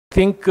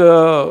think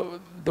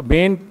the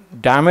main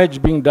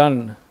damage being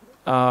done,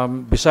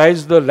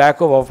 besides the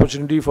lack of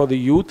opportunity for the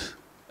youth,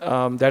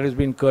 that has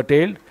been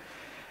curtailed,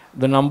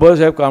 the numbers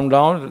have come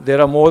down.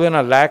 There are more than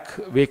 1 lakh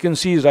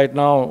vacancies right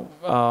now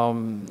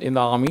in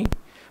the army,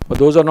 but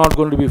those are not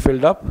going to be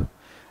filled up.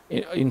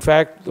 In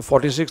fact, the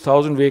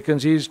 46,000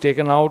 vacancies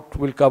taken out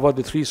will cover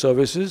the 3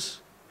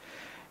 services.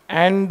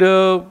 And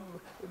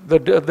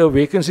the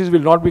vacancies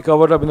will not be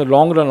covered up in the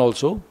long run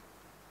also.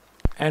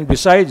 And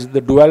besides,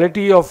 the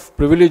duality of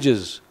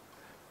privileges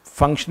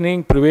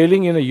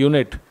prevailing in a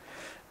unit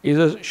is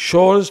a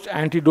surest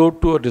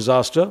antidote to a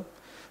disaster,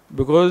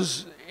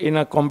 because in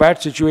a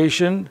combat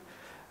situation,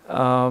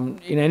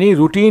 in any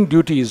routine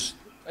duties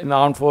in the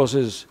armed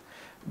forces,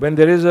 when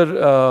there is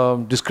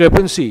a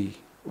discrepancy,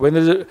 when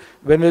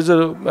there's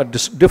a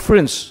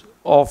difference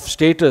of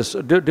status,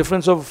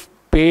 difference of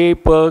pay,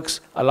 perks,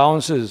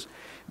 allowances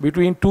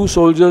between 2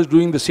 soldiers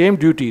doing the same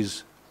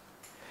duties,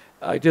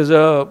 it's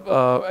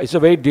a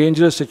very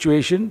dangerous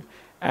situation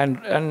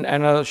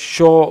and a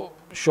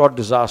short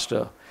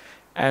disaster.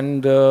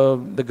 And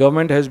the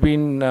government has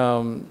been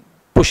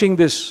pushing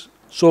this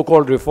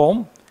so-called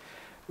reform,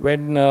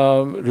 when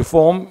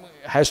reform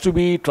has to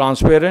be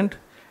transparent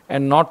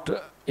and not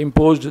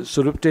imposed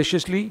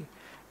surreptitiously,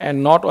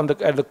 and not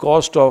at the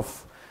cost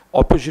of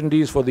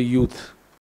opportunities for the youth.